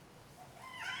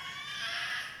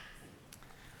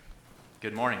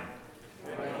Good morning.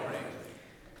 Good morning.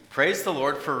 Praise the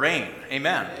Lord for rain.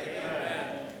 Amen.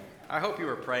 Amen. I hope you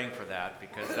were praying for that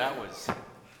because that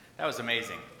was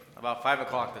amazing. About 5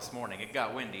 o'clock this morning, it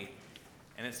got windy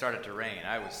and it started to rain.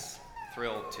 I was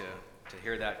thrilled to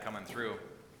hear that coming through.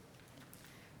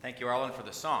 Thank you, Arlen, for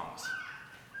the songs.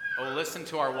 Oh, listen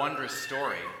to our wondrous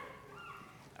story.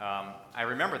 I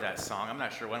remember that song. I'm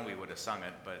not sure when we would have sung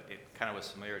it, but it kind of was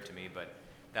familiar to me. But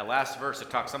that last verse, it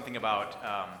talks something about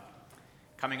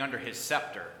coming under his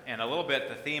scepter, and a little bit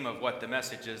the theme of what the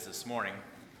message is this morning.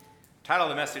 The title of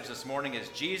the message this morning is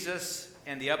Jesus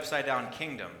and the Upside-Down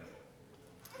Kingdom.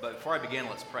 But before I begin,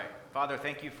 let's pray. Father,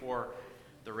 thank you for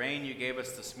the rain you gave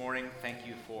us this morning. Thank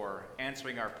you for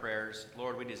answering our prayers.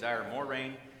 Lord, we desire more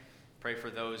rain. Pray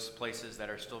for those places that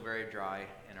are still very dry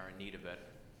and are in need of it.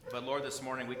 But Lord, this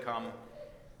morning we come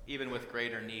even with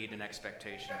greater need and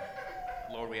expectation.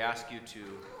 Lord, we ask you to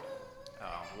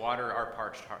water our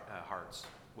parched hearts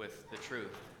with the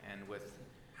truth and with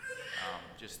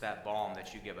just that balm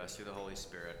that you give us through the Holy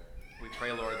Spirit. We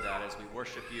pray, Lord, that as we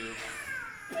worship you,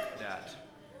 that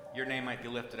your name might be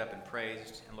lifted up and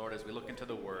praised. And Lord, as we look into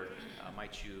the word,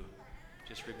 might you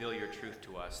just reveal your truth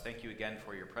to us. Thank you again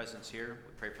for your presence here.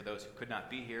 We pray for those who could not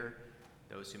be here,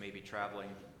 those who may be traveling,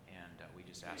 and we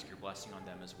just ask your blessing on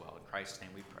them as well. In Christ's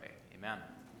name we pray. Amen.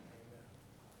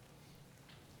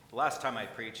 The last time I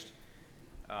preached,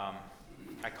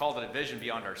 I called it a vision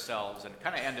beyond ourselves, and it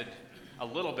kind of ended a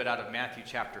little bit out of Matthew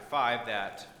chapter 5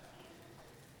 that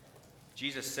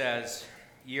Jesus says,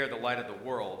 "Ye are the light of the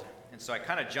world." And so I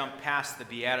kind of jumped past the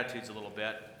Beatitudes a little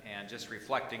bit and just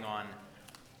reflecting on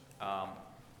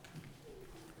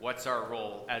what's our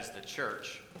role as the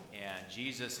church. And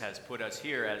Jesus has put us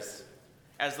here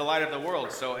as the light of the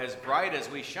world. So as bright as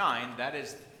we shine, that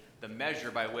is the measure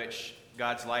by which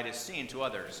God's light is seen to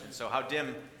others. And so how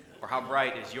dim or how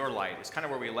bright is your light? It's kind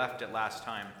of where we left it last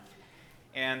time.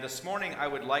 And this morning I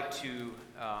would like to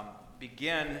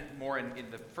begin more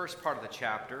in the first part of the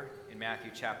chapter, in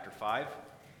Matthew chapter 5.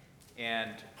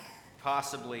 And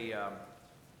possibly,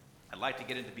 I'd like to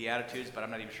get into Beatitudes, but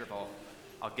I'm not even sure if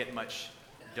I'll get much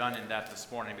done in that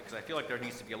this morning because I feel like there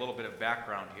needs to be a little bit of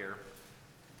background here.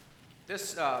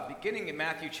 This beginning in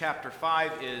Matthew chapter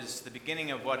 5 is the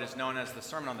beginning of what is known as the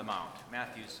Sermon on the Mount.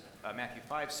 Matthew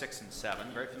 5, 6, and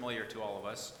 7, very familiar to all of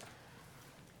us.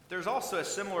 There's also a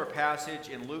similar passage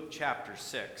in Luke chapter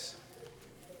 6.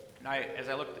 And as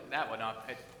I looked that one up,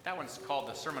 that one's called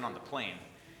the Sermon on the Plain.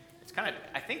 It's kind of,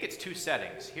 I think it's two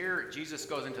settings. Here, Jesus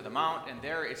goes into the mount, and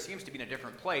there it seems to be in a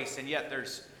different place, and yet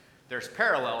there's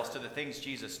parallels to the things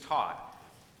Jesus taught.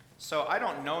 So I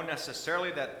don't know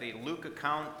necessarily that the Luke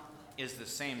account is the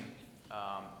same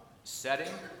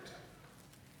setting,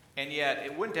 and yet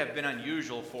it wouldn't have been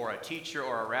unusual for a teacher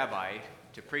or a rabbi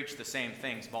to preach the same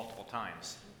things multiple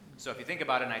times. So if you think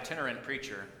about an itinerant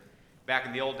preacher, back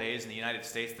in the old days in the United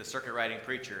States, the circuit riding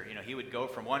preacher, he would go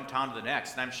from one town to the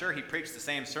next, and I'm sure he preached the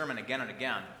same sermon again and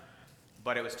again,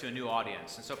 but it was to a new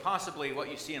audience. And so possibly what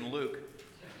you see in Luke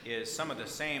is some of the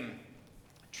same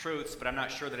truths, but I'm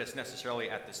not sure that it's necessarily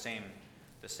at the same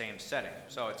setting.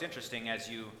 So it's interesting as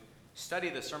you study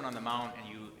the Sermon on the Mount and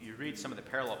you read some of the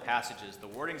parallel passages, the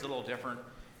wording's a little different,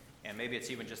 and maybe it's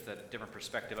even just a different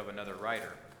perspective of another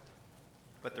writer.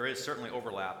 But there is certainly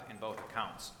overlap in both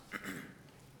accounts.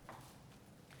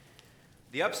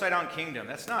 The Upside-Down Kingdom,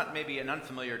 that's not maybe an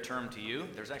unfamiliar term to you.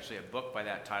 There's actually a book by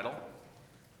that title,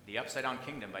 The Upside-Down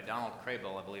Kingdom by Donald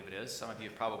Crable, I believe it is. Some of you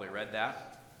have probably read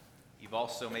that. You've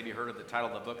also maybe heard of the title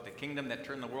of the book, The Kingdom That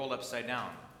Turned the World Upside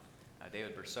Down.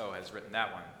 David Berceau has written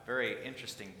that one. Very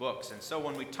interesting books. And so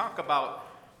when we talk about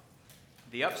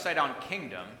the Upside-Down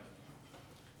Kingdom,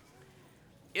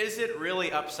 is it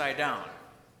really upside down?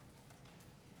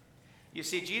 You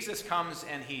see, Jesus comes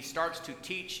and he starts to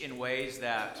teach in ways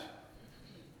that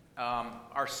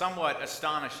are somewhat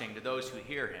astonishing to those who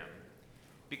hear him,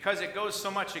 because it goes so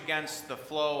much against the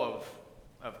flow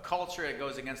of culture, it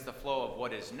goes against the flow of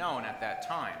what is known at that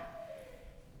time.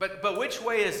 But which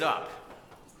way is up?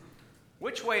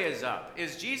 Which way is up?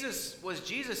 Was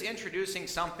Jesus introducing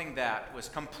something that was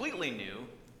completely new,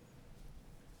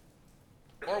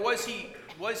 or was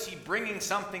he bringing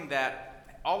something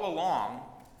that all along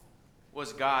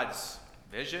was God's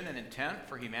vision and intent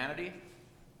for humanity,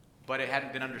 but it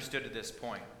hadn't been understood to this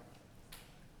point?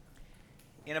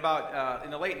 In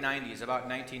the late 90s, about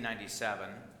 1997,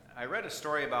 I read a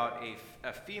story about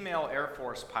a female Air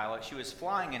Force pilot. She was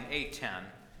flying an A-10,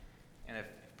 and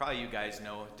probably you guys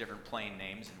know different plane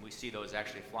names, and we see those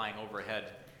actually flying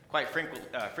overhead quite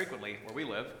frequently where we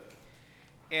live.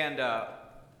 And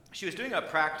she was doing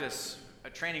a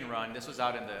training run. This was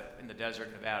out in the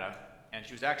desert, Nevada. and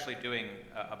she was actually doing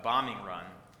a bombing run.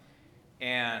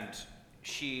 And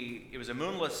it was a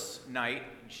moonless night,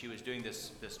 and she was doing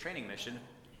this training mission,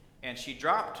 and she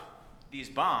dropped these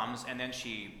bombs, and then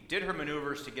she did her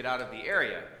maneuvers to get out of the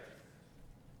area.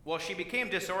 Well, she became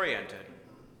disoriented,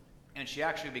 and she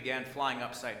actually began flying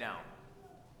upside down.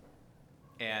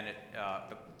 And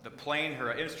the plane,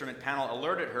 her instrument panel,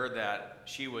 alerted her that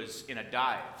she was in a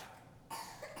dive.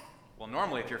 Well,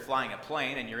 normally if you're flying a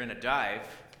plane and you're in a dive,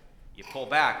 you pull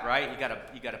back, right? You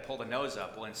got to pull the nose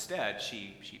up. Well, instead,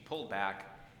 she pulled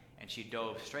back, and she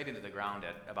dove straight into the ground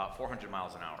at about 400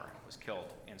 miles an hour. Was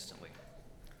killed instantly.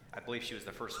 I believe she was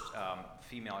the first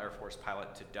female Air Force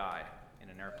pilot to die in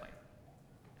an airplane.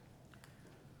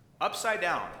 Upside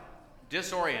down,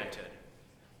 disoriented,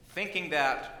 thinking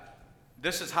that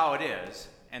this is how it is,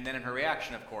 and then in her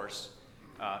reaction, of course,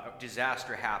 a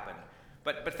disaster happened.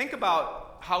 But think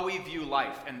about how we view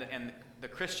life and the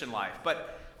Christian life.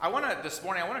 But this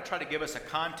morning I want to try to give us a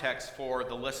context for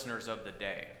the listeners of the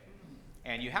day.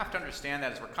 And you have to understand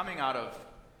that as we're coming out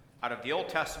of the Old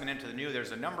Testament into the New,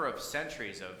 there's a number of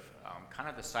centuries of kind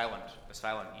of the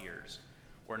silent years,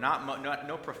 where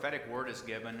no prophetic word is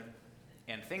given,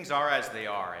 and things are as they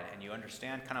are, and you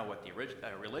understand kind of what the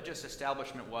religious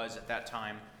establishment was at that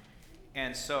time.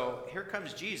 And so here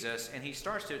comes Jesus, and he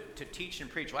starts to teach and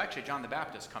preach. Well, actually, John the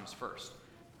Baptist comes first.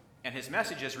 And his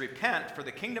message is, repent, for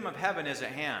the kingdom of heaven is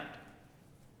at hand.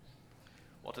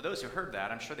 Well, to those who heard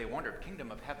that, I'm sure they wondered,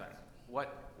 kingdom of heaven,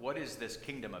 what is this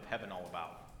kingdom of heaven all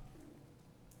about?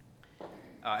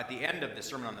 At the end of the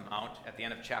Sermon on the Mount, at the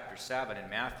end of chapter 7 in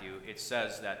Matthew, it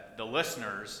says that the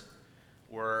listeners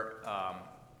were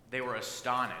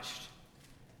astonished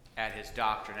at his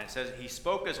doctrine. And it says he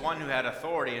spoke as one who had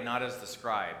authority and not as the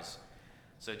scribes.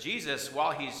 So Jesus,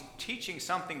 while he's teaching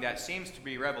something that seems to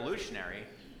be revolutionary,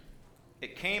 he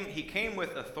came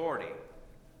with authority.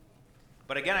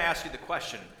 But again, I ask you the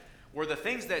question, were the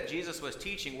things that Jesus was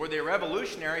teaching, were they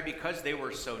revolutionary because they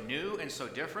were so new and so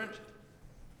different?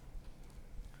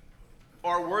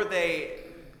 Or were they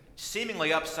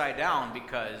seemingly upside down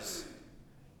because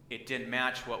it didn't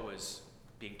match what was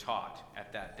being taught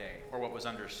at that day, or what was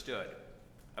understood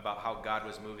about how God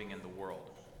was moving in the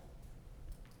world?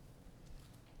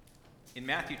 In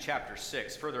Matthew chapter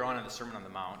 6, further on in the Sermon on the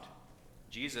Mount,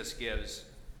 Jesus gives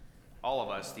all of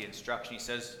us the instruction. He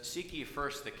says, seek ye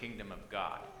first the kingdom of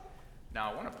God.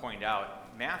 Now, I want to point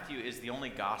out, Matthew is the only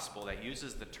gospel that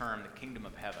uses the term the kingdom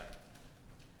of heaven.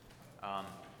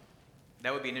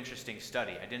 That would be an interesting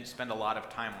study. I didn't spend a lot of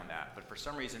time on that, but for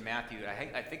some reason Matthew,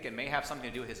 I think it may have something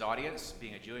to do with his audience,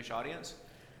 being a Jewish audience,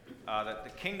 that the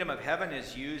kingdom of heaven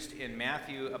is used in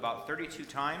Matthew about 32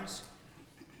 times,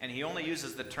 and he only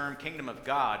uses the term kingdom of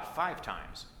God 5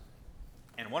 times.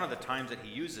 And one of the times that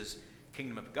he uses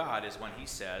kingdom of God is when he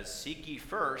says, seek ye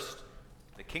first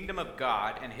the kingdom of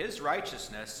God and his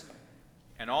righteousness,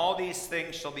 and all these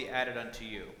things shall be added unto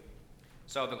you.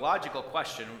 So the logical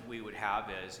question we would have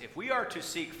is, if we are to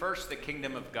seek first the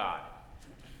kingdom of God,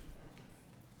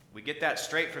 we get that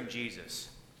straight from Jesus.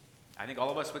 I think all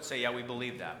of us would say, yeah, we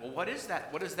believe that. Well, what is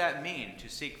that? What does that mean, to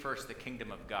seek first the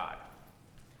kingdom of God?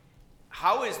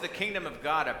 How is the kingdom of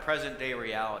God a present-day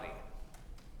reality?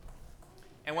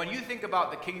 And when you think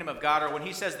about the kingdom of God, or when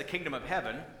he says the kingdom of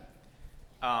heaven,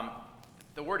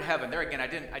 the word heaven, there again,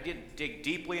 I didn't dig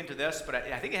deeply into this, but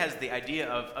I think it has the idea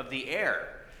of the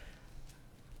air.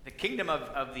 The kingdom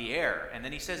of the air. And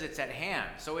then he says it's at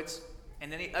hand.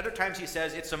 And then other times he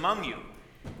says it's among you.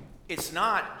 It's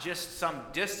not just some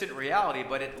distant reality,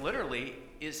 but it literally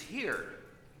is here.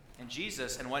 And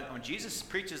when Jesus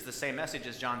preaches the same message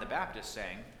as John the Baptist,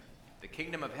 saying, the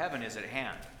kingdom of heaven is at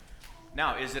hand.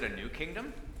 Now, is it a new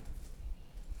kingdom?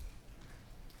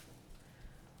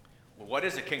 Well, what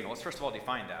is a kingdom? Let's first of all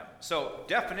define that. So,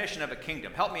 definition of a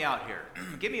kingdom. Help me out here.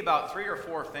 Give me about 3 or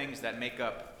 4 things that make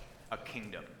up a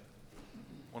kingdom.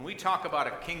 When we talk about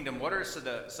a kingdom, what are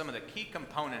some of the key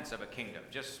components of a kingdom?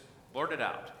 Just blurt it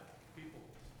out.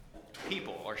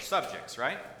 People or subjects,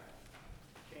 right?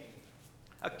 King.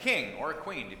 A king or a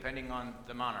queen, depending on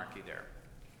the monarchy there.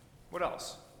 What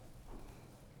else?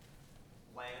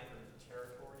 Land or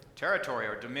territory. Territory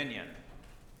or dominion.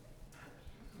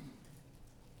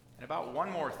 And about one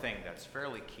more thing that's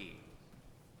fairly key.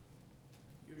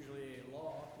 Usually a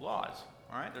law. Laws.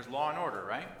 All right, there's law and order,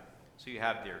 right? So you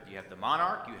have the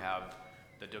monarch, you have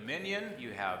the dominion,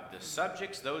 you have the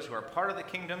subjects, those who are part of the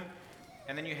kingdom,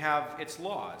 and then you have its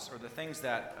laws, or the things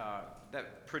that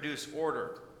produce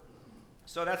order.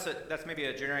 So that's maybe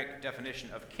a generic definition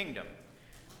of kingdom.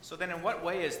 So then, in what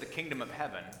way is the kingdom of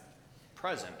heaven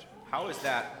present? How is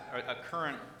that a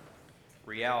current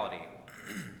reality?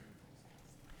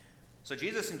 So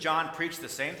Jesus and John preach the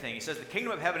same thing. He says the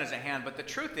kingdom of heaven is at hand, but the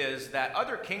truth is that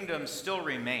other kingdoms still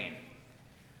remain.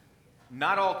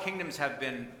 Not all kingdoms have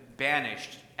been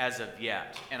banished as of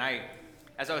yet. And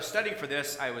as I was studying for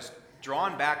this, I was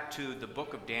drawn back to the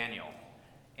book of Daniel.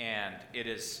 And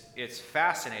it's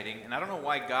fascinating. And I don't know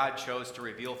why God chose to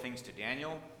reveal things to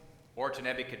Daniel or to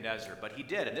Nebuchadnezzar, but he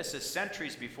did. And this is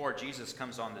centuries before Jesus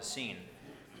comes on the scene.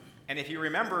 And if you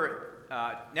remember,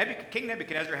 King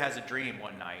Nebuchadnezzar has a dream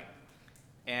one night.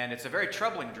 And it's a very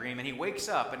troubling dream. And he wakes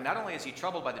up, and not only is he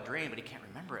troubled by the dream, but he can't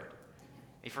remember it.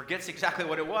 He forgets exactly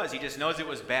what it was. He just knows it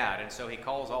was bad. And so he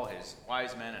calls all his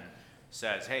wise men and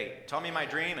says, hey, tell me my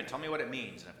dream and tell me what it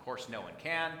means. And of course, no one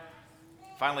can.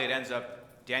 Finally, it ends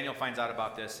up, Daniel finds out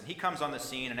about this, and he comes on the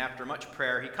scene, and after much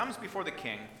prayer, he comes before the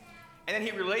king, and then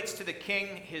he relates to the king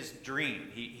his dream.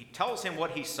 He tells him what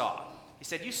he saw. He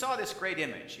said, you saw this great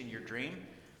image in your dream,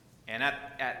 and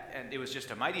it was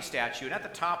just a mighty statue, and at the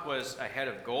top was a head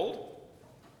of gold,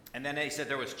 and then he said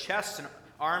there was chests and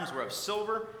arms were of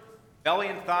silver, belly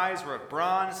and thighs were of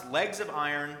bronze, legs of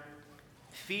iron,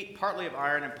 feet partly of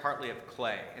iron and partly of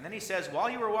clay. And then he says, while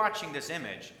you were watching this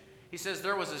image, he says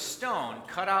there was a stone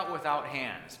cut out without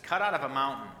hands, cut out of a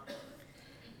mountain.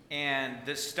 And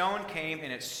this stone came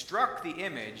and it struck the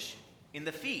image in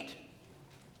the feet,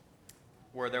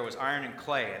 where there was iron and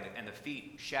clay, and the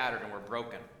feet shattered and were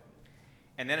broken.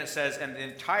 And then it says, and the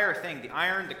entire thing, the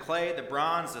iron, the clay, the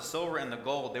bronze, the silver, and the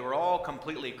gold, they were all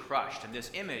completely crushed. And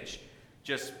this image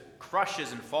just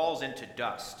crushes and falls into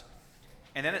dust.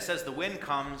 And then it says the wind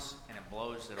comes and it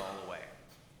blows it all away.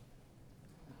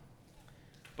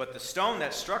 But the stone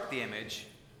that struck the image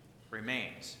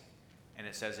remains. And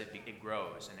it says it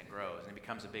grows and it grows, and it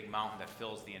becomes a big mountain that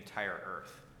fills the entire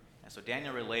earth. And so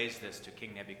Daniel relays this to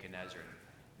King Nebuchadnezzar.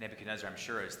 Nebuchadnezzar, I'm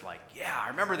sure, is like, yeah, I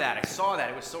remember that. I saw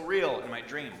that. It was so real in my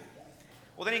dream.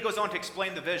 Well, then he goes on to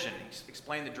explain the vision,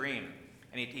 explain the dream.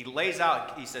 And he lays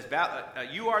out, he says,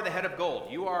 you are the head of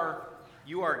gold. You are,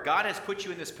 God has put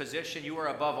you in this position. You are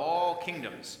above all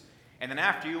kingdoms. And then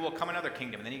after you will come another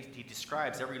kingdom. And then he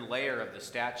describes every layer of the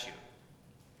statue.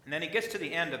 And then he gets to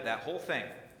the end of that whole thing.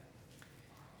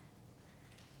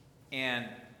 And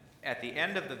at the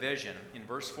end of the vision, in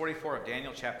verse 44 of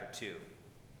Daniel chapter 2,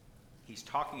 he's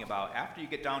talking about, after you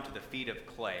get down to the feet of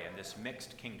clay and this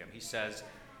mixed kingdom, he says,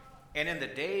 and in the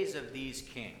days of these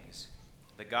kings,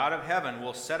 the God of heaven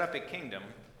will set up a kingdom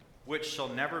which shall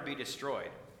never be destroyed,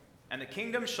 and the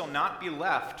kingdom shall not be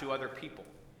left to other people.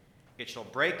 It shall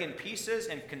break in pieces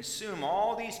and consume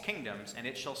all these kingdoms, and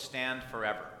it shall stand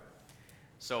forever.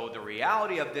 So the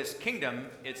reality of this kingdom,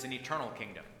 it's an eternal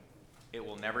kingdom. It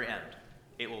will never end.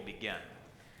 It will begin.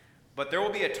 But there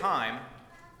will be a time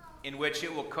in which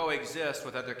it will coexist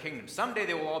with other kingdoms. Someday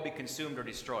they will all be consumed or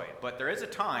destroyed. But there is a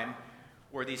time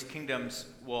where these kingdoms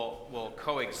will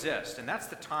coexist. And that's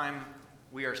the time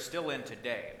we are still in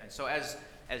today. And so as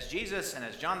Jesus and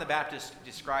as John the Baptist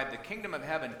described the kingdom of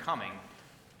heaven coming,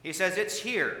 he says it's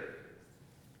here.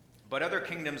 But other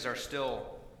kingdoms are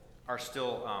still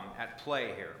at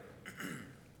play here.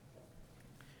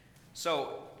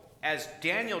 So as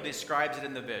Daniel describes it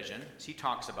in the vision, as he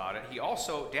talks about it,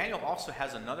 Daniel also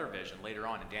has another vision later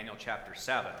on in Daniel chapter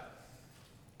 7.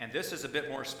 And this is a bit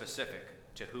more specific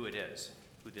to who it is,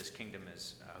 who this kingdom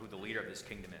is, who the leader of this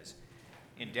kingdom is.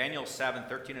 In Daniel 7,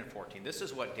 13 and 14, this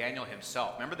is what Daniel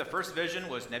himself, remember the first vision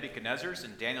was Nebuchadnezzar's,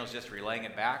 and Daniel's just relaying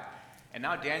it back. And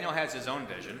now Daniel has his own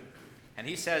vision. And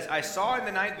he says, I saw in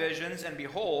the night visions, and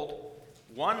behold,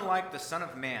 one like the Son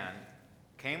of Man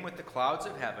came with the clouds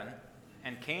of heaven,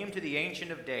 and came to the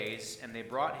Ancient of Days, and they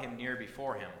brought him near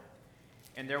before him.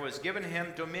 And there was given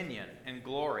him dominion and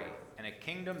glory, and a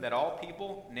kingdom that all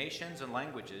people, nations, and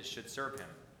languages should serve him.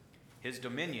 His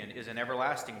dominion is an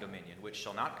everlasting dominion, which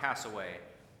shall not pass away,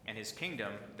 and his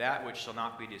kingdom that which shall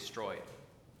not be destroyed.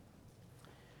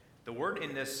 The word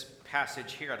in this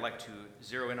passage here I'd like to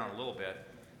zero in on a little bit.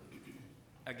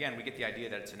 Again, we get the idea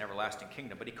that it's an everlasting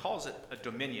kingdom, but he calls it a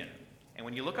dominion. And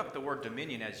when you look up the word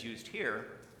dominion as used here,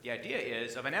 the idea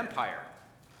is of an empire.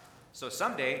 So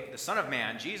someday, the Son of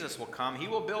Man, Jesus, will come. He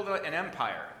will build an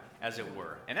empire, as it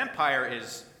were. An empire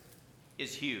is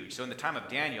huge. So in the time of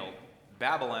Daniel,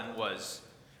 Babylon was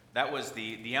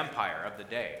the empire of the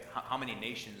day. How many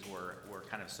nations were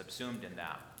kind of subsumed in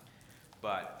that?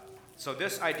 But so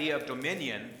this idea of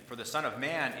dominion for the Son of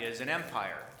Man is an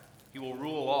empire. He will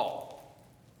rule all.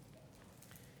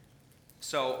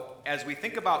 So as we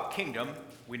think about kingdom,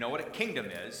 we know what a kingdom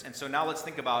is. And so now let's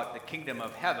think about the kingdom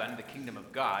of heaven, the kingdom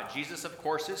of God. Jesus, of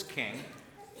course, is king.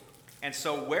 And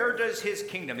so where does his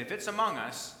kingdom, if it's among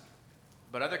us,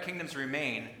 but other kingdoms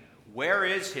remain, where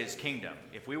is his kingdom?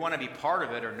 If we want to be part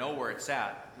of it or know where it's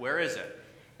at, where is it?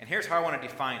 And here's how I want to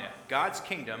define it. God's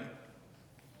kingdom,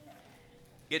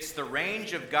 it's the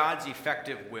range of God's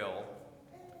effective will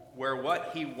where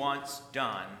what he wants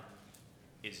done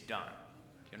is done.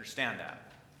 You understand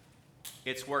that?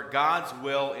 It's where God's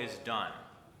will is done.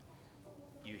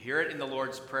 You hear it in the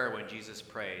Lord's Prayer when Jesus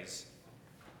prays,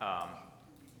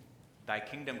 thy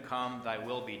kingdom come, thy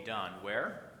will be done.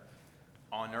 Where?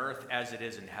 On earth as it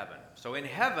is in heaven. So in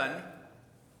heaven,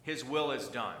 his will is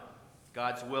done.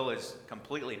 God's will is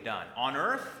completely done. On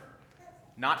earth,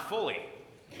 not fully.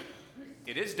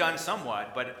 It is done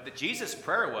somewhat, but Jesus'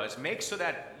 prayer was, make so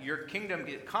that your kingdom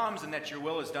comes and that your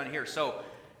will is done here. So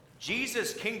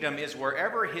Jesus' kingdom is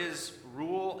wherever his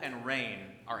rule and reign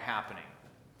are happening.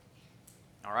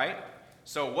 All right?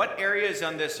 So what areas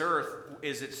on this earth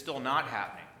is it still not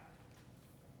happening?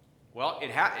 Well,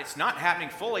 it's not happening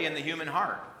fully in the human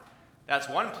heart. That's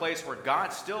one place where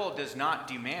God still does not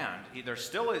demand. There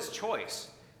still is choice.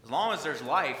 As long as there's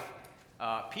life,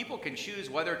 people can choose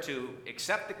whether to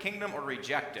accept the kingdom or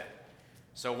reject it.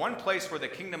 So one place where the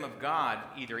kingdom of God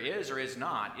either is or is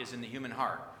not is in the human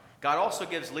heart. God also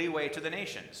gives leeway to the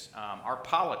nations, our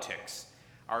politics,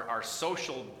 our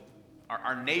social,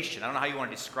 our nation. I don't know how you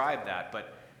want to describe that,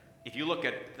 but if you look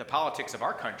at the politics of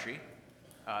our country,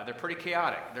 they're pretty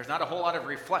chaotic. There's not a whole lot of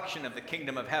reflection of the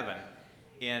kingdom of heaven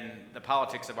in the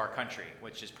politics of our country,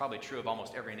 which is probably true of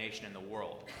almost every nation in the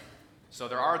world. So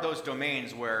there are those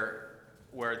domains where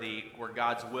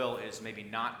God's will is maybe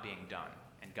not being done,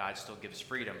 and God still gives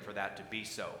freedom for that to be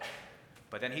so.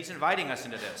 But then he's inviting us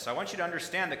into this. So I want you to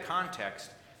understand the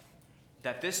context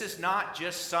that this is not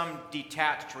just some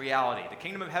detached reality. The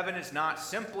kingdom of heaven is not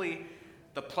simply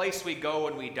the place we go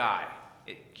when we die.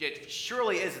 It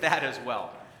surely is that as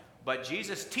well. But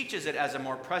Jesus teaches it as a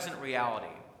more present reality.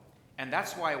 And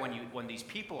that's why when these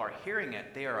people are hearing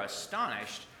it, they are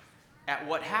astonished at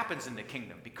what happens in the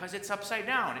kingdom, because it's upside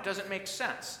down. It doesn't make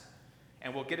sense.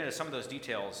 And we'll get into some of those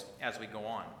details as we go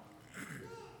on.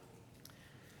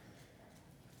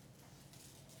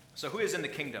 So who is in the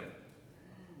kingdom?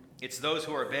 It's those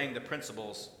who are obeying the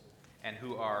principles and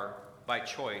who are, by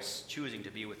choice, choosing to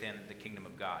be within the kingdom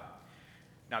of God.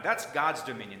 Now, that's God's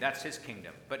dominion. That's his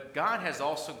kingdom. But God has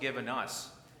also given us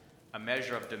a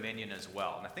measure of dominion as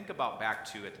well. Now, think about back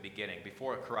to at the beginning,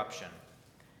 before corruption.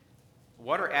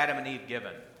 What are Adam and Eve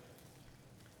given?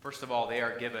 First of all, they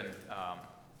are given,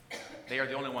 they are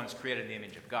the only ones created in the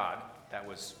image of God. That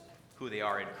was who they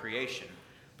are in creation.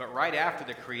 But right after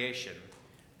the creation,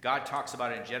 God talks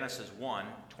about it in Genesis 1,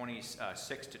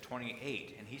 26 to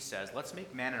 28, and he says, let's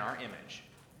make man in our image.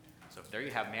 So there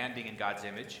you have man being in God's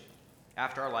image,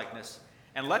 after our likeness,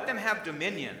 and let them have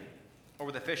dominion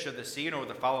over the fish of the sea, and over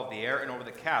the fowl of the air, and over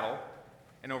the cattle,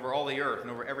 and over all the earth, and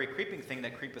over every creeping thing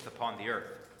that creepeth upon the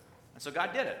earth. And so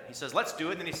God did it. He says, let's do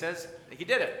it, and then he says, he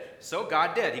did it. So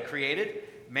God did. He created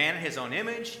man in his own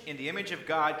image. In the image of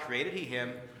God created he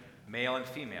him, male and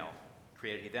female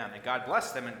created he them. And God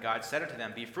blessed them, and God said unto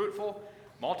them, be fruitful,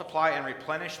 multiply, and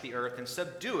replenish the earth, and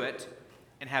subdue it,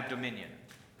 and have dominion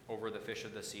over the fish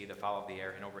of the sea, the fowl of the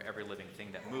air, and over every living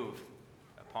thing that move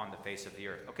upon the face of the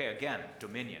earth. Okay, again,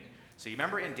 dominion. So you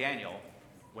remember in Daniel,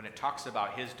 when it talks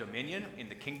about his dominion in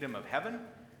the kingdom of heaven,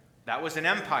 that was an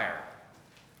empire.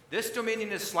 This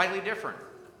dominion is slightly different.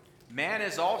 Man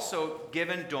is also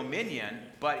given dominion,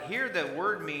 but here the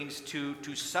word means to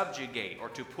subjugate or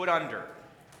to put under.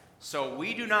 So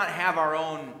we do not have our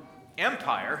own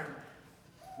empire.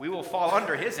 We will fall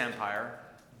under his empire,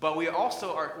 but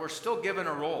we're still given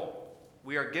a role.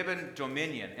 We are given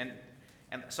dominion.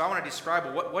 And so I want to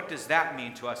describe what does that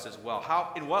mean to us as well?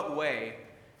 How, in what way?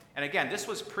 And again, this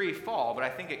was pre-fall, but I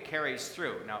think it carries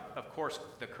through. Now, of course,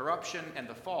 the corruption and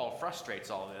the fall frustrates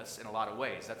all this in a lot of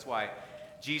ways. That's why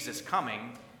Jesus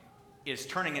coming is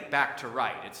turning it back to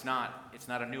right. It's not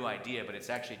a new idea, but it's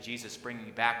actually Jesus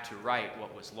bringing back to right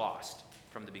what was lost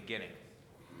from the beginning.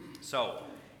 So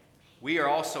we are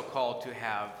also called to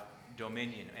have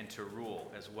dominion and to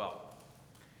rule as well.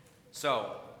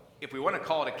 So if we want to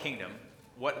call it a kingdom,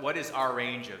 what is our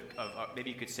range of maybe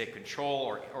you could say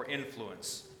control or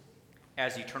influence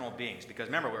as eternal beings? Because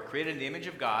remember, we're created in the image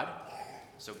of God.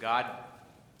 So God,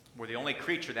 we're the only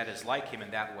creature that is like him in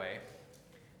that way.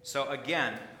 So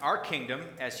again, our kingdom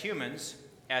as humans,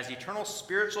 as eternal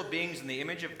spiritual beings in the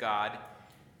image of God,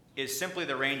 is simply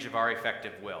the range of our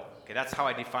effective will. Okay, that's how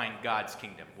I define God's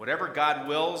kingdom. Whatever God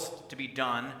wills to be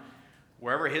done,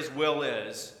 wherever his will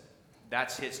is,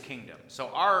 that's his kingdom. So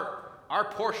our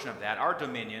portion of that, our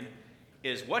dominion,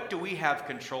 is what do we have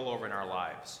control over in our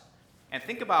lives? And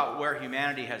think about where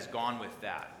humanity has gone with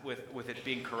that, with it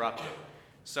being corrupted.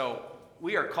 So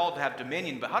we are called to have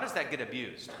dominion, but how does that get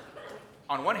abused?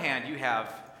 On one hand, you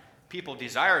have people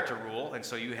desire to rule, and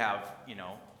so you have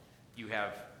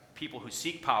people who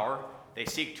seek power. They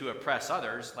seek to oppress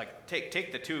others. Like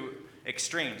take the two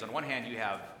extremes. On one hand, you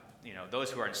have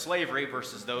those who are in slavery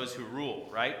versus those who rule,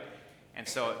 right? And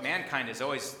so mankind there's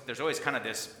always kind of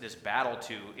this battle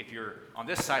to, if you're on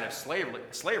this side of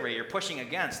slavery, you're pushing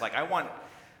against, like, I want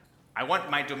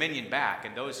my dominion back,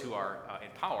 and those who are in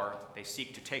power, they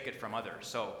seek to take it from others.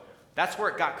 So that's where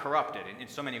it got corrupted in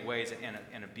so many ways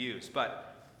and abused. But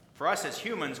for us as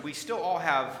humans, we still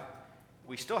have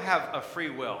a free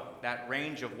will, that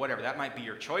range of whatever. That might be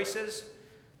your choices,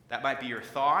 that might be your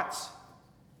thoughts,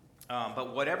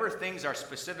 but whatever things are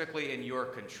specifically in your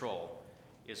control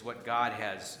is what God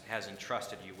has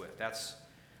entrusted you with. That's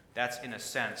in a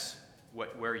sense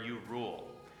where you rule.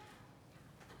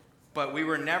 But we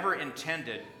were never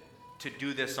intended to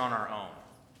do this on our own.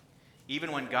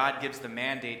 Even when God gives the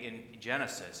mandate in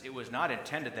Genesis, it was not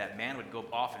intended that man would go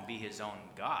off and be his own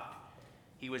God.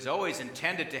 He was always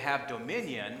intended to have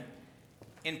dominion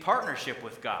in partnership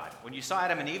with God. When you saw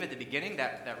Adam and Eve at the beginning,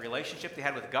 that relationship they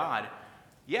had with God,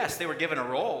 yes, they were given a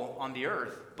role on the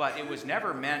earth, but it was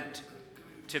never meant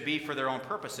to be for their own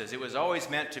purposes. It was always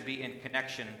meant to be in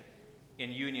connection,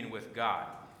 in union with God.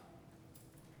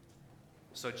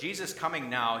 So Jesus coming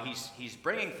now, he's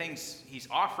bringing things, he's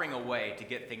offering a way to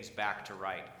get things back to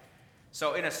right.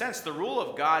 So in a sense, the rule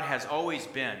of God has always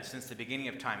been, since the beginning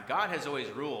of time. God has always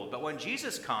ruled. But when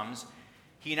Jesus comes,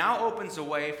 he now opens a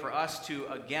way for us to,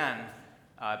 again,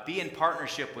 be in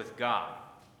partnership with God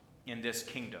in this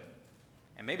kingdom.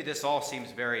 And maybe this all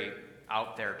seems very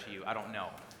out there to you. I don't know.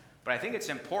 But I think it's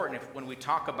important when we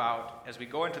talk about, as we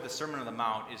go into the Sermon on the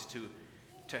Mount, is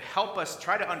to help us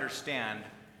try to understand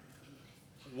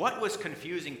what was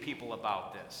confusing people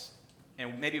about this,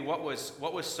 and maybe what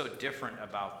was so different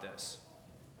about this.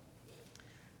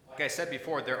 Like I said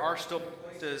before, there are still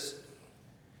places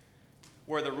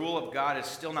where the rule of God is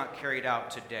still not carried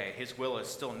out today. His will is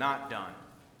still not done.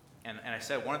 And I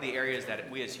said one of the areas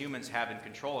that we as humans have in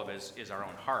control of is our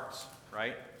own hearts,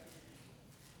 right?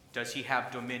 Does he have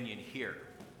dominion here?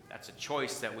 That's a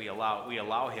choice that we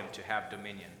allow him to have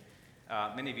dominion.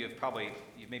 Many of you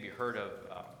you've maybe heard of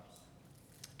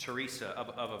Teresa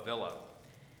of Avila.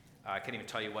 I can't even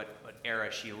tell you what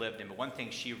era she lived in, but one thing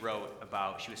she wrote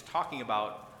about, she was talking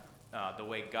about the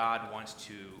way God wants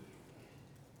to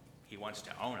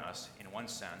own us in one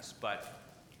sense, but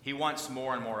he wants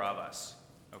more and more of us.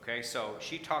 Okay, so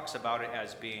she talks about it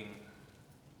as being,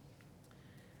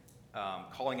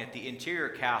 calling it the interior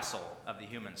castle of the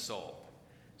human soul.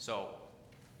 So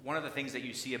one of the things that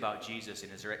you see about Jesus in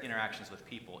his interactions with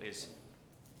people is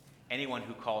anyone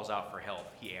who calls out for help,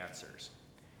 he answers.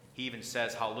 He even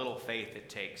says how little faith it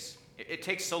takes. It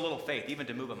takes so little faith even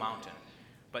to move a mountain.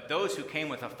 But those who came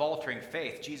with a faltering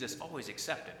faith, Jesus always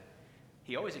accepted.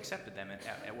 He always accepted them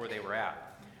at where they were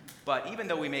at. But even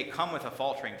though we may come with a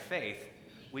faltering faith,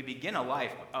 we begin a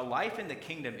life. A life in the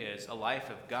kingdom is a life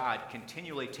of God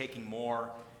continually taking more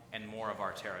and more of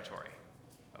our territory.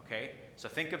 Okay? So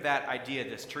think of that idea.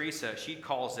 This Teresa, she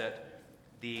calls it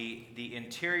the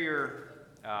interior,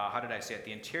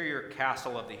 the interior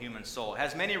castle of the human soul. It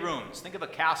has many rooms. Think of a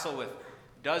castle with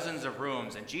dozens of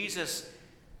rooms. And Jesus,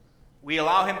 we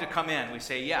allow him to come in. We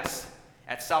say yes.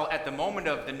 At the moment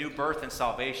of the new birth and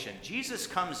salvation, Jesus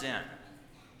comes in.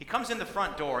 He comes in the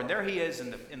front door, and there he is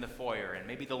in the foyer, and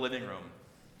maybe the living room,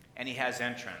 and he has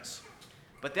entrance.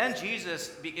 But then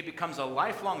it becomes a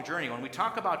lifelong journey. When we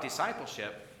talk about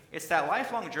discipleship, it's that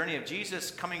lifelong journey of Jesus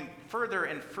coming further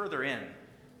and further in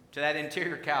to that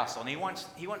interior castle. And he wants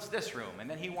this room, and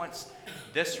then he wants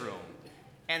this room.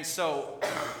 And so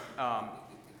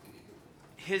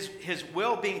his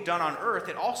will being done on earth,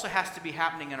 it also has to be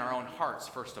happening in our own hearts,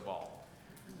 first of all.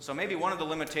 So maybe one of the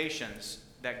limitations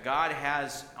that God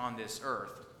has on this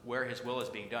earth, where his will is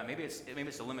being done, maybe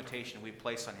it's a limitation we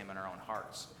place on him in our own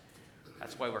hearts.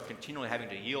 That's why we're continually having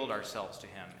to yield ourselves to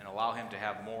him and allow him to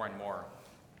have more and more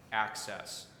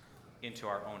access into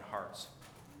our own hearts.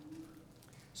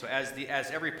 So as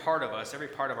every part of us, every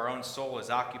part of our own soul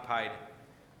is occupied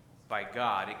by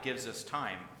God, it gives us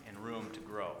time and room to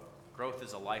grow. Growth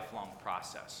is a lifelong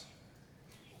process.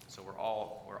 So we're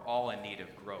all in need of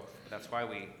growth. That's why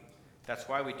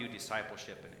we do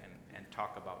discipleship and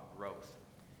talk about growth,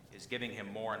 is giving him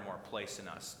more and more place in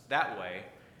us. That way,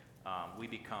 we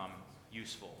become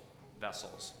useful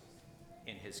vessels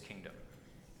in his kingdom.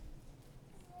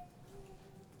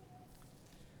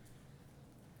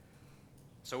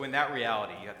 So in that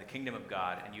reality, you have the kingdom of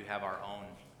God, and you have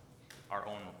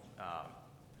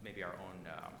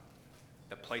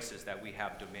the places that we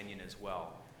have dominion as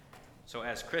well. So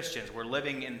as Christians, we're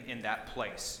living in that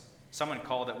place. Someone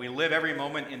called it, we live every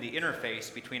moment in the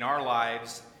interface between our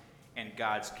lives and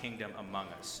God's kingdom among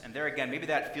us. And there again, maybe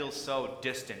that feels so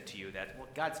distant to you that, well,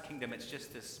 God's kingdom, it's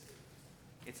just this,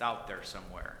 it's out there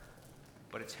somewhere.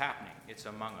 But it's happening. It's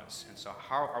among us. And so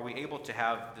how are we able to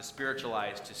have the spiritual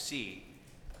eyes to see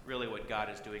really what God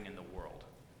is doing in the world?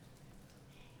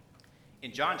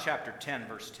 In John chapter 10,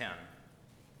 verse 10,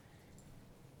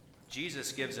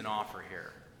 Jesus gives an offer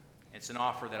here. It's an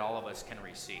offer that all of us can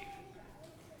receive.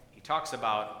 He talks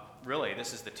about, really,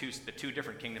 this is the two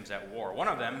different kingdoms at war. One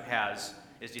of them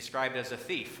is described as a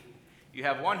thief. You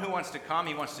have one who wants to come,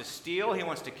 he wants to steal, he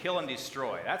wants to kill and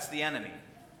destroy. That's the enemy.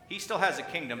 He still has a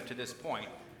kingdom to this point,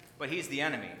 but he's the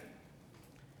enemy.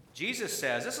 Jesus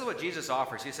says, this is what Jesus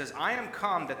offers. He says, I am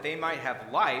come that they might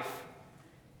have life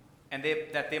and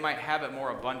that they might have it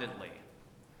more abundantly.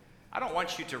 I don't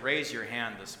want you to raise your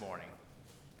hand this morning,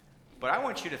 but I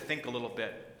want you to think a little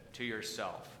bit to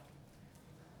yourself.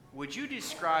 Would you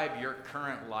describe your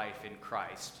current life in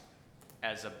Christ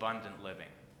as abundant living?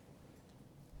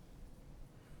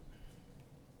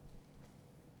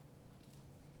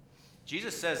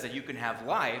 Jesus says that you can have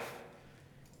life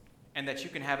and that you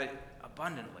can have it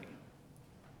abundantly.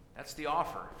 That's the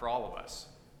offer for all of us.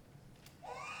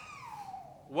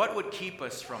 What would keep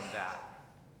us from that?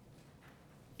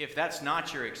 If that's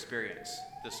not your experience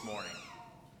this morning,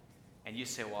 and you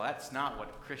say, well, that's not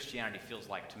what Christianity feels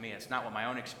like to me. It's not what my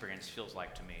own experience feels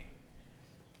like to me.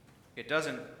 It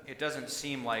doesn't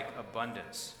seem like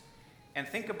abundance. And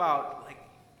think about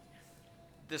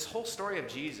this whole story of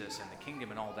Jesus and the kingdom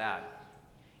and all that.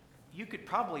 You could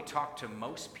probably talk to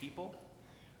most people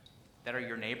that are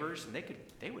your neighbors, and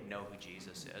they would know who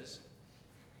Jesus is.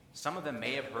 Some of them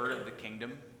may have heard of the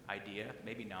kingdom idea,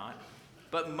 maybe not.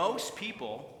 But most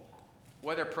people,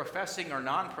 whether professing or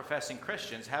non-professing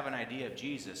Christians, have an idea of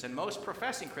Jesus. And most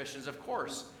professing Christians, of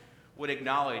course, would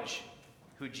acknowledge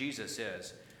who Jesus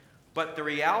is. But the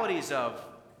realities of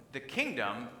the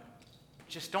kingdom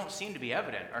just don't seem to be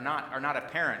evident, are not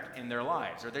apparent in their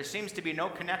lives. Or there seems to be no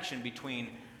connection between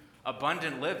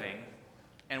abundant living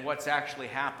and what's actually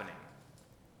happening.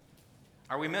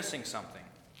 Are we missing something?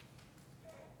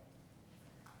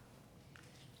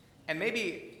 And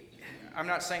maybe, I'm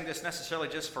not saying this necessarily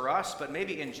just for us, but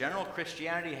maybe in general,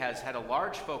 Christianity has had a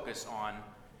large focus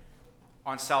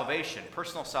on salvation,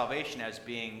 personal salvation as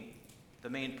being the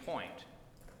main point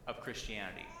of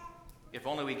Christianity. If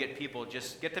only we get people,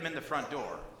 just get them in the front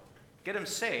door, get them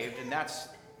saved, and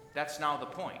that's now the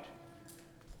point.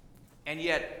 And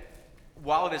yet,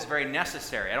 while it is very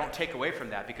necessary, I don't take away from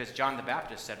that because John the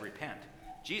Baptist said repent.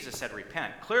 Jesus said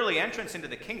repent. Clearly, entrance into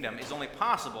the kingdom is only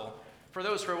possible for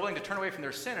those who are willing to turn away from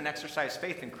their sin and exercise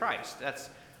faith in Christ.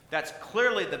 That's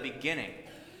clearly the beginning.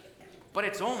 But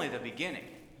it's only the beginning.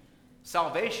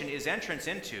 Salvation is entrance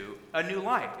into a new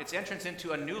life. It's entrance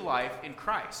into a new life in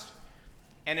Christ.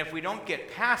 And if we don't get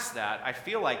past that, I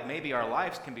feel like maybe our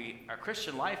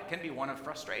Christian life can be one of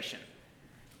frustration.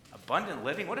 Abundant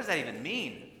living, what does that even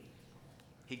mean?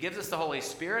 He gives us the Holy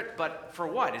Spirit, but for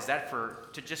what? Is that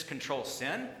to just control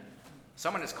sin?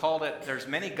 Someone has called it, there's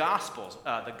many gospels,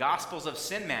 the gospels of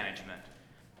sin management,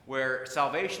 where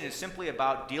salvation is simply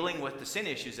about dealing with the sin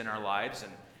issues in our lives,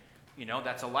 and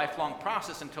that's a lifelong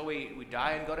process until we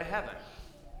die and go to heaven.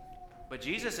 But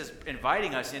Jesus is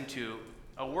inviting us into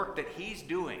a work that he's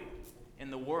doing in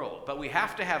the world, but we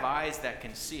have to have eyes that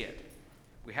can see it.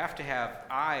 We have to have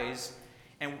eyes,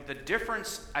 and the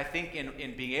difference, I think,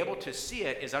 in being able to see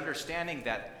it is understanding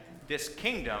that this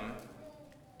kingdom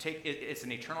it's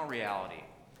an eternal reality.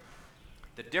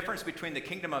 The difference between the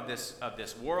kingdom of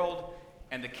this world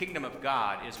and the kingdom of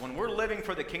God is when we're living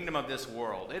for the kingdom of this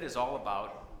world, it is all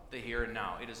about the here and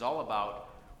now. It is all about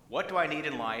what do I need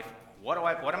in life? What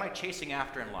am I chasing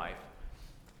after in life?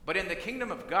 But in the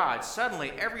kingdom of God,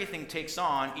 suddenly everything takes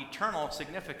on eternal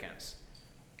significance.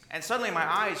 And suddenly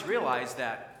my eyes realize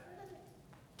that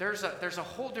there's a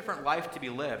whole different life to be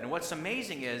lived. And what's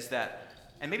amazing is that,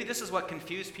 and maybe this is what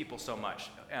confused people so much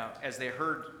as they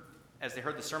heard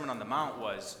the Sermon on the Mount,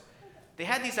 was they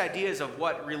had these ideas of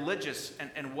what religious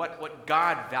and what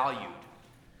God valued.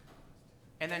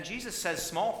 And then Jesus says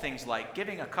small things like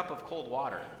giving a cup of cold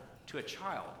water to a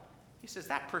child. He says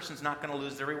that person's not going to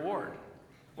lose their reward.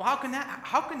 Well, how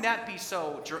can that be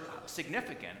so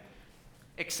significant?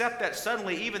 Except that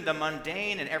suddenly even the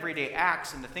mundane and everyday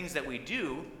acts and the things that we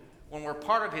do, when we're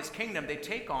part of his kingdom, they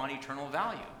take on eternal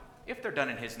value. If they're done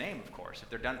in his name, of course, if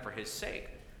they're done for his sake.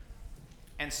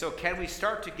 And so can we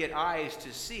start to get eyes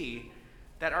to see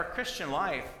that our Christian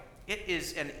life,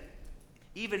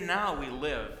 even now we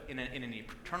live in an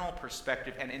eternal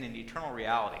perspective and in an eternal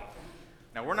reality.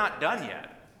 Now, we're not done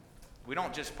yet. We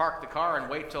don't just park the car and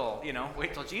wait till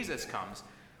Jesus comes.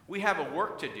 We have a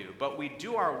work to do, but we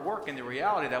do our work in the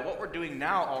reality that what we're doing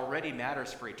now already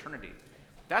matters for eternity.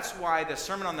 That's why the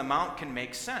Sermon on the Mount can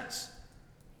make sense.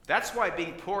 That's why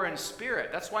being poor in spirit,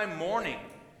 that's why mourning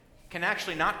can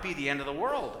actually not be the end of the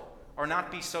world or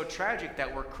not be so tragic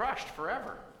that we're crushed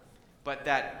forever. But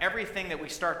that everything that we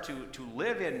start to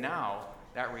live in now,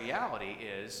 that reality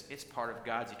is, it's part of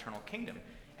God's eternal kingdom.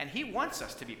 And he wants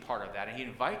us to be part of that, and he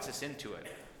invites us into it.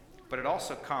 But it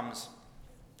also comes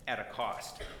at a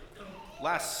cost.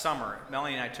 Last summer,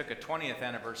 Melanie and I took a 20th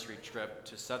anniversary trip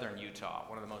to southern Utah,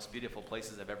 one of the most beautiful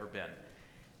places I've ever been.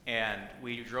 And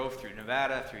we drove through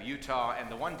Nevada, through Utah,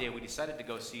 and the one day we decided to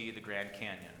go see the Grand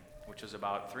Canyon, which was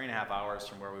about 3.5 hours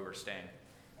from where we were staying.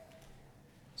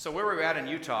 So where we were at in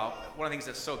Utah, one of the things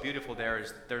that's so beautiful there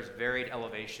is there's varied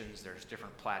elevations, there's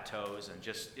different plateaus, and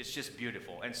it's just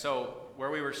beautiful. And so where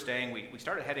we were staying, we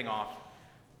started heading off.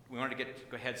 We wanted to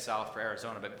go head south for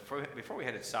Arizona, but before we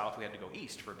headed south, we had to go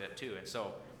east for a bit too. And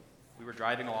so we were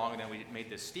driving along, and then we made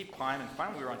this steep climb, and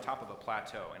finally we were on top of a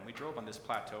plateau. And we drove on this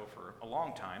plateau for a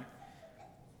long time.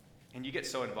 And you get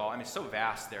so involved. I mean, it's so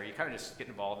vast there. You kind of just get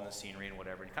involved in the scenery and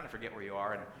whatever, and you kind of forget where you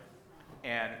are.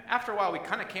 And after a while, we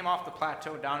kind of came off the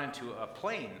plateau down into a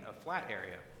plain, a flat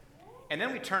area. And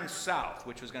then we turned south,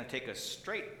 which was going to take us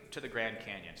straight to the Grand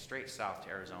Canyon, straight south to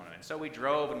Arizona. And so we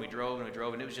drove, and we drove, and we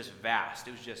drove, and it was just vast.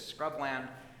 It was just scrubland,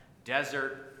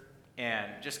 desert, and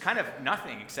just kind of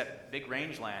nothing except big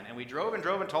rangeland. And we drove and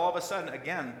drove until all of a sudden,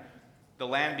 again, the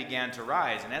land began to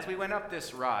rise. And as we went up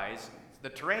this rise, the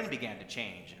terrain began to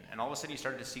change. And all of a sudden, you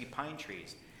started to see pine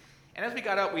trees. And as we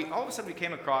got up, all of a sudden we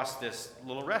came across this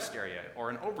little rest area, or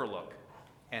an overlook.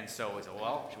 And so we said,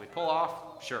 well, should we pull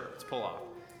off? Sure, let's pull off.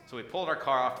 So we pulled our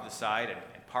car off to the side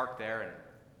and parked there.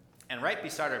 And right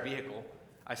beside our vehicle,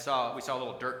 we saw a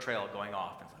little dirt trail going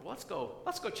off. And I said, well,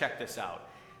 let's go check this out.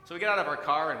 So we get out of our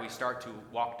car and we start to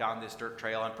walk down this dirt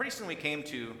trail. And pretty soon we came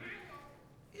to,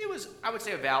 it was, I would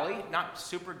say, a valley, not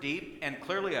super deep, and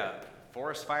clearly a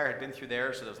forest fire had been through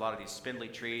there, so there was a lot of these spindly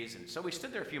trees. And so we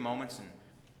stood there a few moments and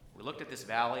we looked at this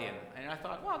valley, and I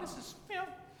thought, wow, this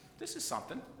is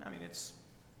something. I mean, it's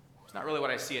not really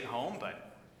what I see at home,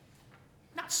 but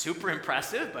not super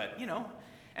impressive, but,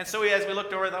 And so as we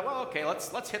looked over, I thought, well, okay,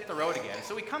 let's hit the road again.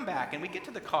 So we come back, and we get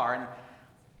to the car, and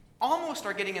almost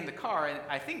are getting in the car, and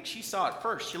I think she saw it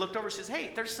first. She looked over and says,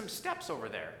 hey, there's some steps over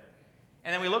there.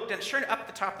 And then we looked, and sure, up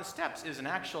the top of the steps is an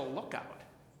actual lookout.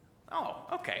 Oh,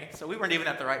 okay, so we weren't even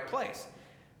at the right place.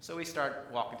 So we start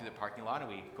walking through the parking lot, and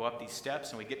we go up these steps,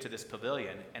 and we get to this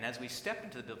pavilion. And as we stepped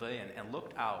into the pavilion and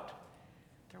looked out,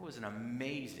 there was an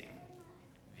amazing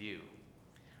view.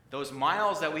 Those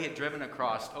miles that we had driven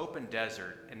across open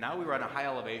desert, and now we were on a high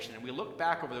elevation, and we looked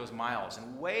back over those miles,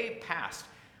 and way past,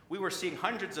 we were seeing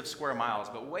hundreds of square miles,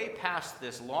 but way past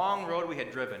this long road we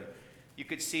had driven, you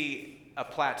could see a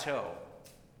plateau.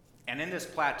 And in this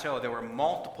plateau, there were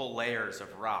multiple layers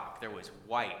of rock. There was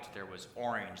white, there was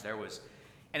orange,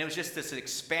 and it was just this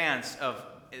expanse of,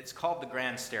 it's called the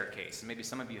Grand Staircase, and maybe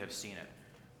some of you have seen it.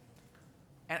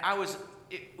 And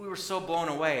we were so blown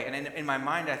away, and in my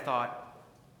mind I thought,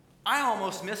 I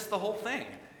almost missed the whole thing.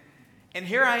 And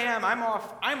here I am, I'm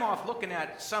off looking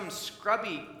at some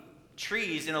scrubby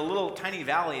trees in a little tiny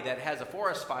valley that has a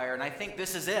forest fire, and I think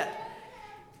this is it.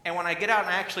 And when I get out and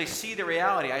I actually see the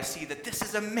reality, I see that this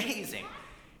is amazing.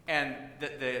 And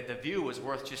the view was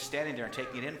worth just standing there and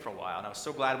taking it in for a while. And I was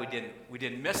so glad we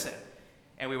didn't miss it.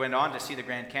 And we went on to see the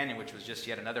Grand Canyon, which was just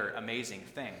yet another amazing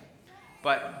thing.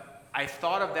 But I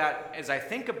thought of that as I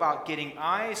think about getting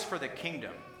eyes for the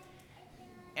kingdom.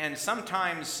 And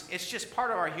sometimes it's just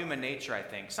part of our human nature, I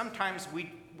think. Sometimes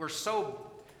we're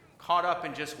so caught up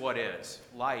in just what is,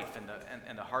 life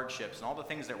and the hardships and all the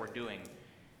things that we're doing.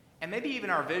 And maybe even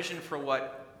our vision for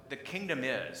what the kingdom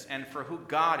is, and for who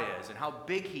God is, and how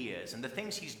big he is, and the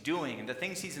things he's doing, and the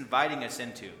things he's inviting us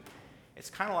into. It's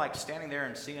kind of like standing there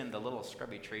and seeing the little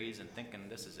scrubby trees and thinking,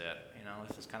 this is it.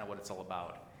 This is kind of what it's all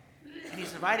about. And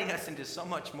he's inviting us into so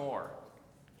much more.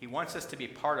 He wants us to be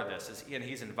part of this, and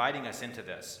he's inviting us into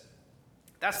this.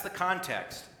 That's the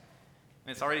context.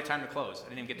 And it's already time to close. I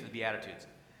didn't even get to the Beatitudes.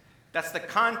 That's the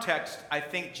context. I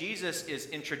think Jesus is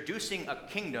introducing a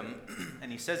kingdom,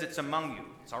 and he says it's among you.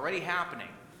 It's already happening.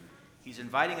 He's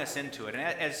inviting us into it. And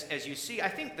as you see, I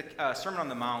think the Sermon on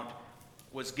the Mount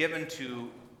was given to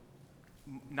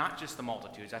not just the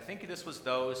multitudes. I think this was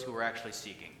those who were actually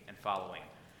seeking and following.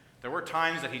 There were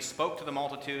times that he spoke to the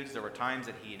multitudes. There were times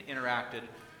that he interacted.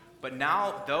 But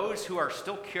now those who are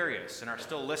still curious and are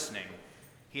still listening,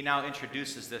 he now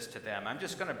introduces this to them. I'm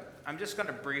just going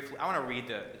to briefly, I want to read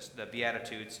the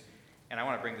Beatitudes, and I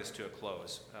want to bring this to a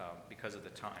close because of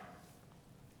the time.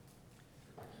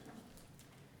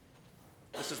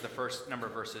 This is the first number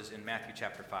of verses in Matthew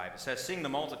chapter 5. It says, "Seeing the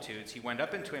multitudes, he went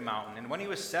up into a mountain, and when he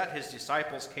was set, his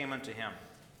disciples came unto him.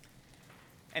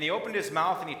 And he opened his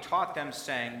mouth, and he taught them,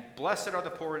 saying, Blessed are the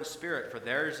poor in spirit, for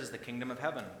theirs is the kingdom of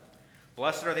heaven.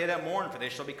 Blessed are they that mourn, for they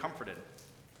shall be comforted.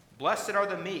 Blessed are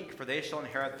the meek, for they shall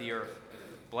inherit the earth.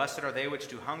 Blessed are they which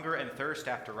do hunger and thirst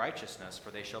after righteousness,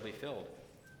 for they shall be filled.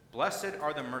 Blessed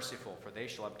are the merciful, for they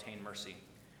shall obtain mercy.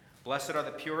 Blessed are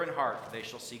the pure in heart, for they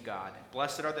shall see God.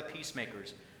 Blessed are the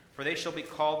peacemakers, for they shall be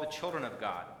called the children of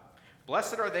God.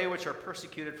 Blessed are they which are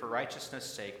persecuted for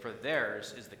righteousness' sake, for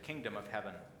theirs is the kingdom of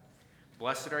heaven.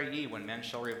 Blessed are ye when men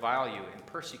shall revile you and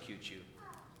persecute you,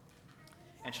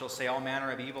 and shall say all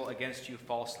manner of evil against you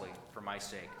falsely for my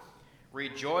sake.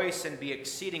 Rejoice and be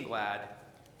exceeding glad,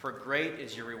 for great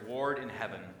is your reward in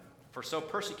heaven. For so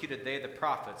persecuted they the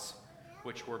prophets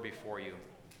which were before you."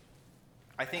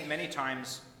 I think many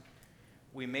times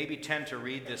we maybe tend to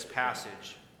read this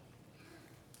passage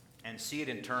and see it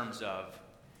in terms of,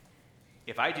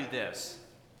 if I do this,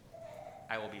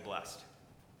 I will be blessed.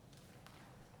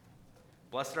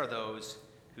 Blessed are those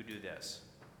who do this.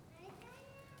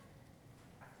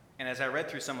 And as I read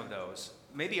through some of those,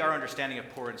 maybe our understanding of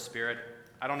poor in spirit,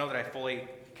 I don't know that I fully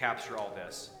capture all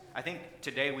this. I think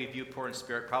today we view poor in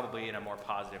spirit probably in a more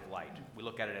positive light. We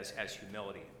look at it as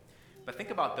humility. But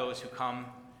think about those who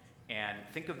come and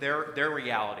think of their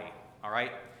reality, all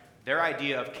right? Their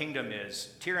idea of kingdom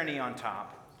is tyranny on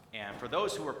top. And for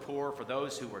those who are poor, for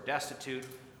those who are destitute,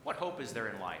 what hope is there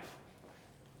in life?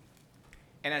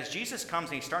 And as Jesus comes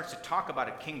and he starts to talk about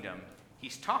a kingdom,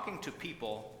 he's talking to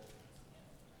people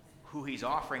who he's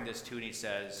offering this to, and he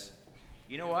says,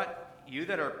 you know what? You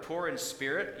that are poor in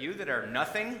spirit, you that are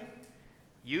nothing,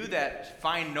 you that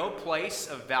find no place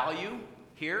of value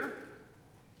here,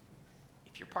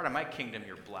 if you're part of my kingdom,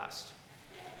 you're blessed.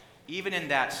 Even in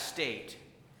that state,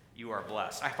 you are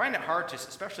blessed. I find it hard to,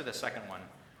 especially the second one,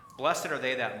 blessed are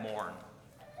they that mourn.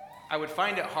 I would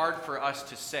find it hard for us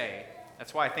to say,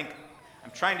 that's why I think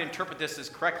I'm trying to interpret this as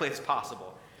correctly as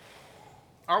possible.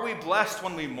 Are we blessed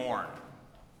when we mourn?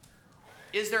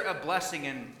 Is there a blessing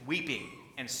in weeping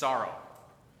and sorrow?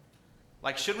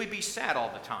 Like, should we be sad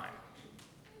all the time?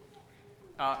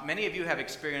 Many of you have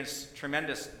experienced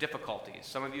tremendous difficulties.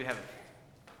 Some of you have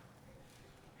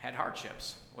had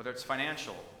hardships, whether it's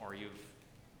financial, or you're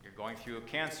going through a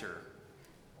cancer,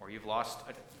 or you've lost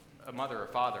a mother or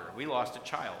father. We lost a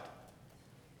child.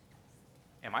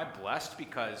 Am I blessed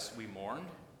because we mourned?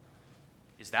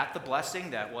 Is that the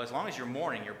blessing that, well, as long as you're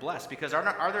mourning, you're blessed? Because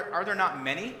are there not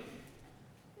many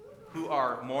who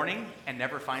are mourning and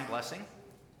never find blessing?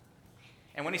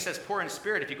 And when he says poor in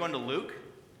spirit, if you go into Luke,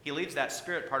 he leaves that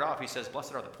spirit part off. He says,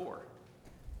 blessed are the poor.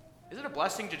 Is it a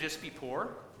blessing to just be poor?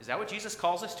 Is that what Jesus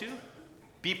calls us to?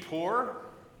 Be poor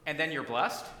and then you're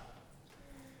blessed?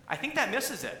 I think that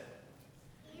misses it.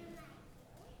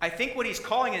 I think what he's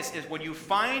calling is when you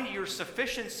find your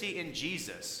sufficiency in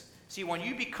Jesus. See, when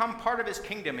you become part of his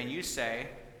kingdom and you say,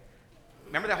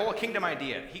 remember that whole kingdom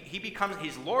idea.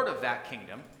 He's Lord of that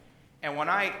kingdom. And when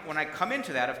I come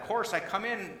into that, of course, I come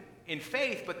in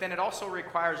faith, but then it also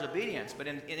requires obedience. But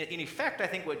in effect, I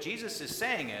think what Jesus is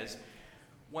saying is,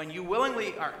 when you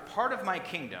willingly are part of my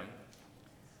kingdom,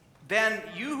 then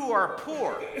you who are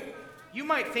poor, you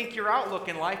might think your outlook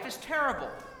in life is terrible.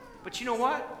 But you know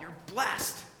what? You're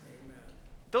blessed. Amen.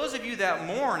 Those of you that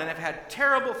mourn and have had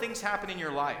terrible things happen in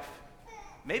your life,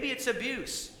 maybe it's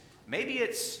abuse, maybe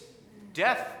it's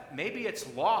death, maybe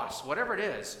it's loss, whatever it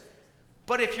is.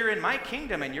 But if you're in my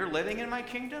kingdom and you're living in my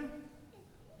kingdom,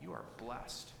 you are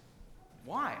blessed.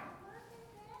 Why?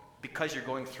 Because you're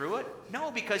going through it?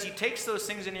 No, because he takes those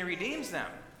things and he redeems them.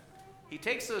 He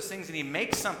takes those things and he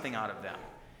makes something out of them.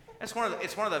 It's one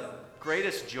of the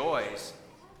greatest joys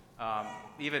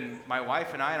even my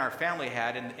wife and I and our family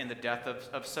had in the death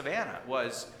of Savannah,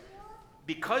 was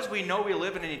because we know we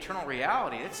live in an eternal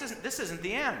reality, this isn't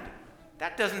the end.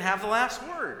 That doesn't have the last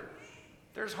word.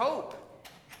 There's hope.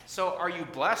 So are you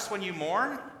blessed when you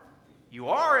mourn? You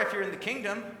are if you're in the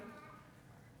kingdom.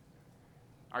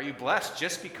 Are you blessed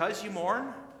just because you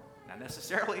mourn? Not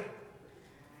necessarily.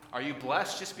 Are you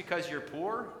blessed just because you're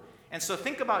poor? And so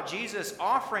think about Jesus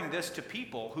offering this to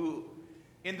people who,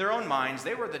 in their own minds,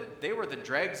 they were the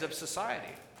dregs of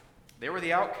society. They were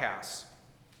the outcasts.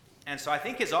 And so I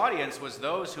think his audience was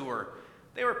those who were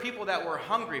people that were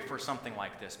hungry for something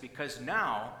like this, because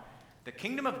now the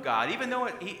kingdom of God, even though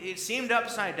it seemed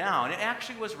upside down, it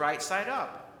actually was right side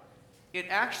up. It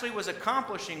actually was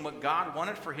accomplishing what God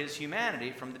wanted for his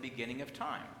humanity from the beginning of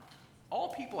time. All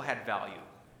people had value.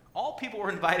 All people were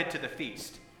invited to the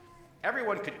feast.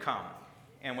 Everyone could come.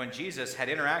 And when Jesus had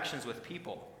interactions with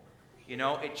people,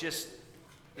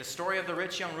 it the story of the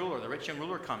rich young ruler. The rich young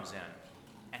ruler comes in,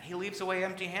 and he leaves away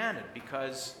empty-handed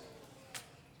because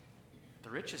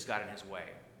the riches got in his way.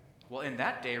 Well, in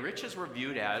that day, riches were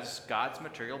viewed as God's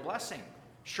material blessing.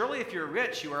 Surely if you're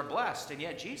rich, you are blessed. And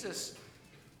yet Jesus,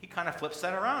 he kind of flips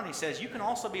that around. He says, you can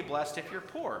also be blessed if you're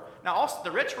poor. Now, also,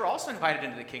 the rich were also invited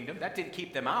into the kingdom. That didn't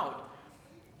keep them out,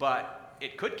 but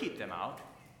it could keep them out.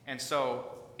 And so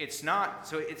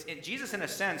Jesus, in a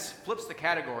sense, flips the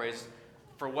categories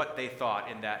for what they thought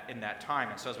in that time.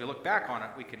 And so as we look back on it,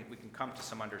 we can come to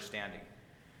some understanding.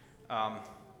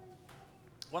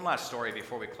 One last story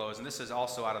before we close, and this is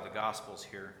also out of the Gospels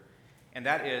here, and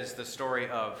that is the story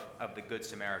of the Good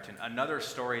Samaritan, another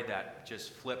story that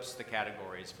just flips the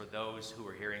categories for those who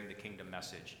are hearing the kingdom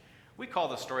message. We call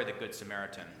the story the Good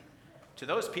Samaritan. To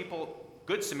those people,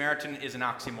 Good Samaritan is an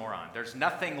oxymoron. There's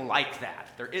nothing like that.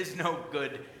 There is no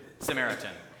Good Samaritan.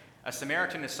 A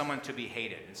Samaritan is someone to be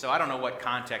hated. And so I don't know what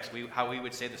context, how we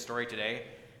would say the story today.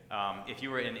 If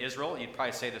you were in Israel, you'd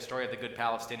probably say the story of the Good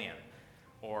Palestinian.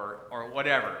 Or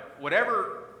whatever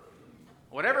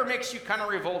makes you kind of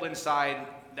revolt inside,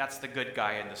 that's the good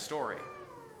guy in the story.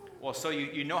 Well, so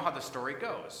you know how the story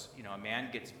goes. You know, a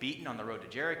man gets beaten on the road to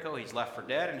Jericho, he's left for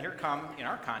dead, and in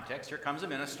our context, here comes a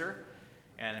minister,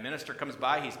 and the minister comes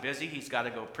by, he's busy, he's got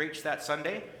to go preach that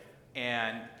Sunday,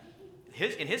 and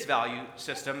in his value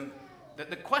system,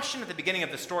 the question at the beginning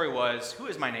of the story was, who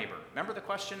is my neighbor? Remember the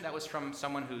question? That was from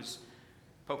someone who's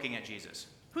poking at Jesus.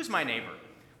 Who's my neighbor?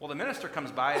 Well, the minister comes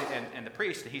by, and the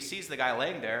priest, he sees the guy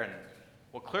laying there, and,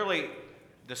 well, clearly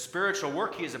the spiritual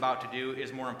work he is about to do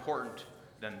is more important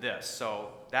than this.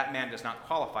 So that man does not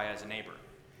qualify as a neighbor.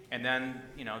 And then,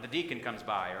 the deacon comes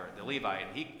by, or the Levite,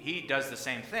 and he does the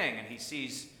same thing, and he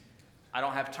sees, I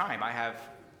don't have time.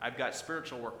 I've got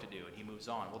spiritual work to do, and he moves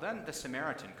on. Well, then the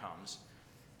Samaritan comes,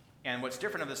 and what's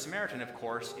different of the Samaritan, of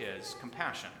course, is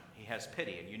compassion. He has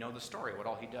pity, and you know the story, what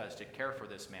all he does to care for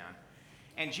this man.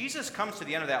 And Jesus comes to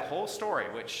the end of that whole story,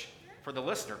 which, for the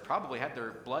listener, probably had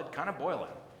their blood kind of boiling,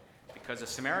 because the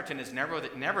Samaritan is never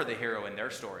the hero in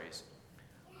their stories.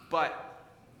 But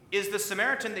is the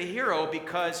Samaritan the hero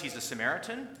because he's a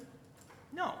Samaritan?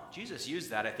 No. Jesus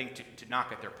used that, I think, to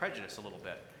knock at their prejudice a little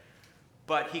bit.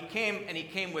 But he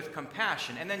came with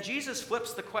compassion. And then Jesus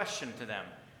flips the question to them.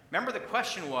 Remember, the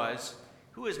question was,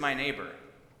 who is my neighbor?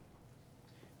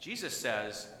 Jesus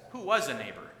says, who was a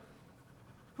neighbor?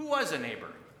 Who was a neighbor?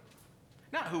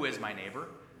 Not who is my neighbor.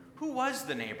 Who was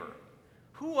the neighbor?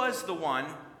 Who was the one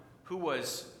who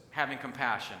was having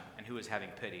compassion and who was having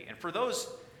pity? And for those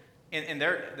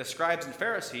the scribes and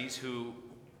Pharisees who,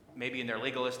 maybe in their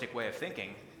legalistic way of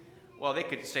thinking, well, they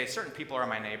could say certain people are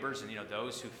my neighbors, and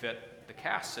those who fit the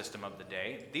caste system of the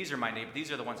day, these are my neighbors.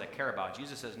 These are the ones I care about.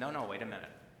 Jesus says, no, wait a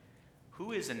minute.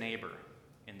 Who is a neighbor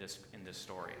in this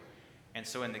story? And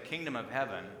so in the kingdom of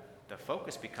heaven, the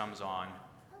focus becomes on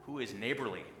who is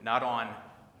neighborly, not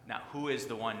who is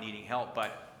the one needing help,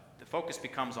 but the focus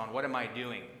becomes on what am I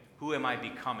doing? Who am I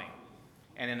becoming?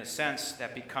 And in a sense,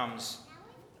 that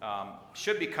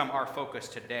should become our focus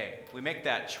today. We make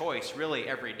that choice really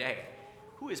every day.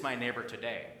 Who is my neighbor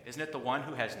today? Isn't it the one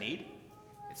who has need?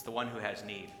 It's the one who has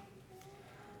need.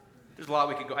 There's a lot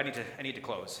we could go. I need to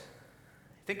close.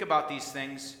 Think about these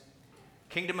things.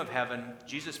 Kingdom of heaven,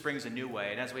 Jesus brings a new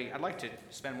way. And I'd like to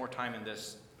spend more time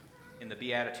in the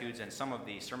Beatitudes and some of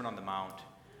the Sermon on the Mount,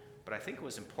 but I think it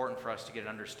was important for us to get an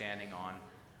understanding on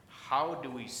how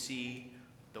do we see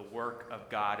the work of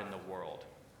God in the world.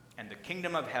 And the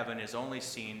kingdom of heaven is only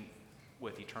seen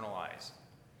with eternal eyes.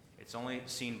 It's only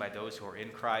seen by those who are in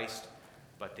Christ,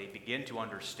 but they begin to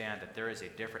understand that there is a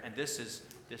different, and this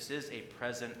is a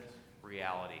present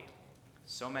reality.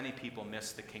 So many people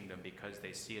miss the kingdom because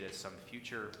they see it as some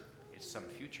future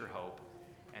hope,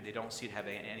 and they don't see it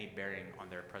having any bearing on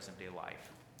their present day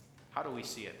life. How do we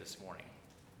see it this morning?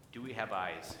 Do we have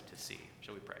eyes to see?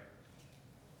 Shall we pray?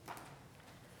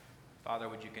 Father,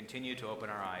 would you continue to open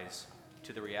our eyes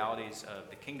to the realities of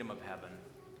the kingdom of heaven?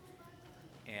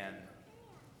 And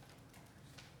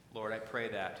Lord, I pray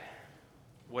that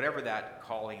whatever that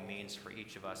calling means for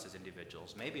each of us as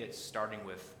individuals, maybe it's starting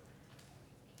with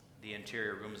the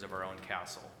interior rooms of our own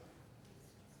castle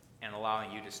and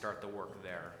allowing you to start the work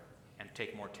there and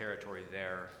take more territory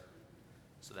there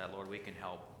so that, Lord, we can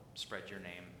help spread your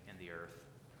name in the earth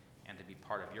and to be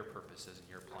part of your purposes and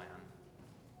your plan.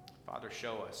 Father,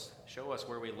 show us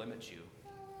where we limit you.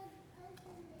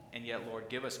 And yet, Lord,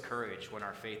 give us courage when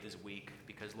our faith is weak,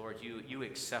 because, Lord, you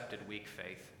accepted weak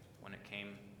faith when it came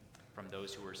from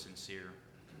those who were sincere,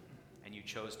 and you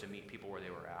chose to meet people where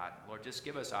they were at. Lord, just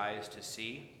give us eyes to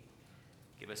see,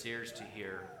 give us ears to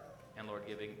hear, and, Lord,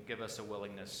 give us a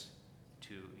willingness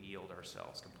to yield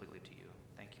ourselves completely to you.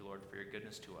 Thank you. you, Lord, for your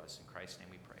goodness to us. In Christ's name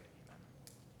we pray.